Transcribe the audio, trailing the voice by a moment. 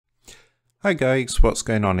Hi guys, what's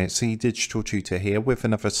going on? It's the Digital Tutor here with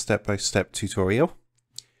another step-by-step tutorial.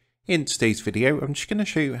 In today's video, I'm just going to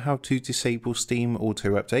show you how to disable Steam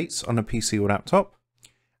auto updates on a PC or laptop.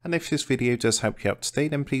 And if this video does help you out today,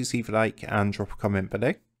 then please leave a like and drop a comment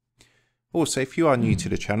below. Also, if you are new to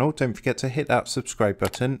the channel, don't forget to hit that subscribe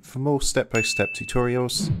button for more step-by-step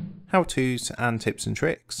tutorials, how-tos and tips and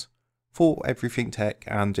tricks for everything tech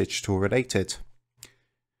and digital related.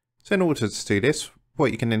 So in order to do this, what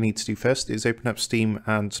you're going to need to do first is open up Steam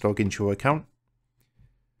and log into your account.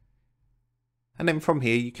 And then from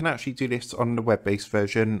here, you can actually do this on the web-based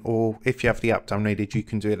version, or if you have the app downloaded, you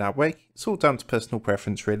can do it that way. It's all down to personal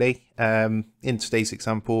preference, really. In today's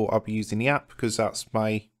example, I'll be using the app because that's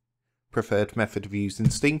my preferred method of using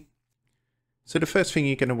Steam. So the first thing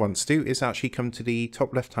you're going to want to do is actually come to the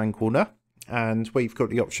top left-hand corner, and where you've got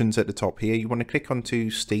the options at the top here, you want to click onto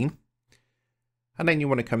Steam. And then you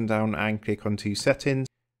want to come down and click onto settings,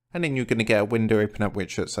 and then you're going to get a window open up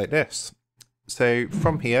which looks like this. So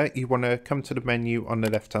from here, you want to come to the menu on the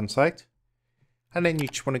left hand side, and then you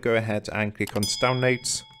just want to go ahead and click onto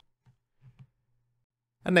downloads.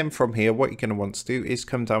 And then from here, what you're going to want to do is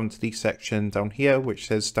come down to the section down here which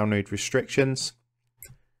says download restrictions.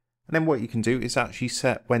 And then what you can do is actually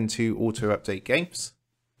set when to auto update games.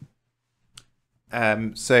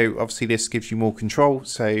 So obviously this gives you more control,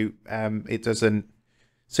 so it doesn't,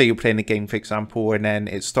 say you're playing a game for example and then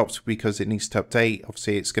it stops because it needs to update,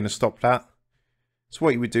 obviously it's going to stop that. So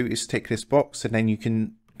what you would do is tick this box and then you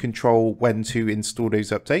can control when to install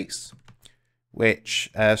those updates,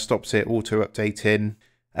 which stops it auto updating.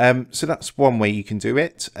 So that's one way you can do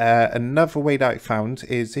it. Another way that I found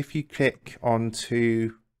is if you click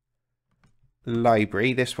onto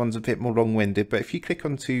library, this one's a bit more long-winded, but if you click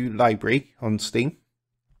onto library on Steam,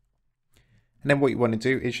 and then what you want to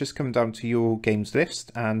do is just come down to your games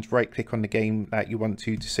list and right click on the game that you want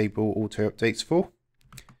to disable auto updates for.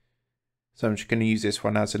 So I'm just going to use this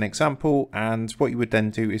one as an example, and what you would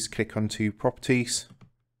then do is click onto properties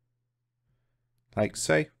like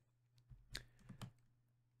so.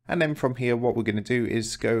 And then from here, what we're going to do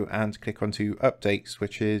is go and click onto updates,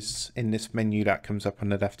 which is in this menu that comes up on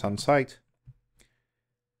the left hand side.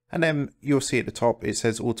 And then you'll see at the top it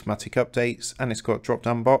says automatic updates and it's got a drop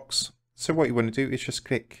down box. So what you want to do is just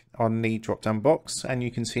click on the drop down box, and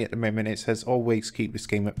you can see at the moment it says always keep this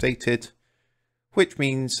game updated, which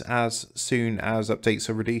means as soon as updates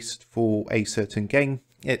are released for a certain game,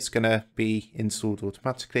 it's going to be installed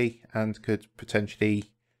automatically and could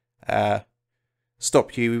potentially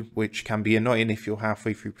stop you, which can be annoying if you're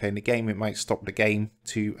halfway through playing the game. It might stop the game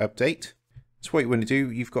to update. So what you want to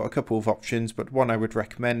do, you've got a couple of options, but one I would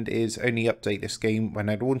recommend is only update this game when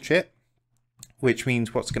I launch it, which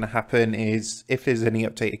means what's going to happen is if there's any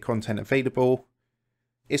updated content available,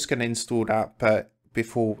 it's going to install that but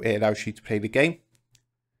before it allows you to play the game,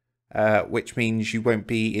 which means you won't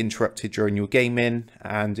be interrupted during your gaming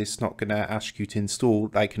and it's not going to ask you to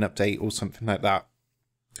install like an update or something like that.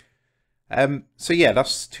 So yeah,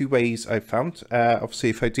 that's two ways I've found. Obviously,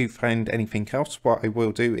 if I do find anything else, what I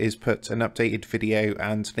will do is put an updated video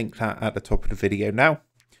and link that at the top of the video now.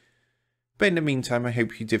 But in the meantime, I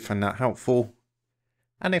hope you did find that helpful.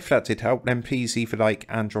 And if that did help, then please leave a like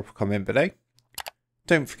and drop a comment below.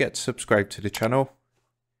 Don't forget to subscribe to the channel.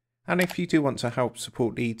 And if you do want to help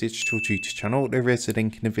support the Digital Tutor channel, there is a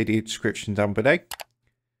link in the video description down below.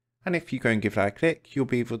 And if you go and give that a click, you'll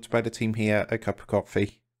be able to buy the team here a cup of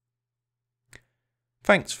coffee.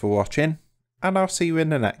 Thanks for watching, and I'll see you in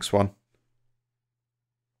the next one.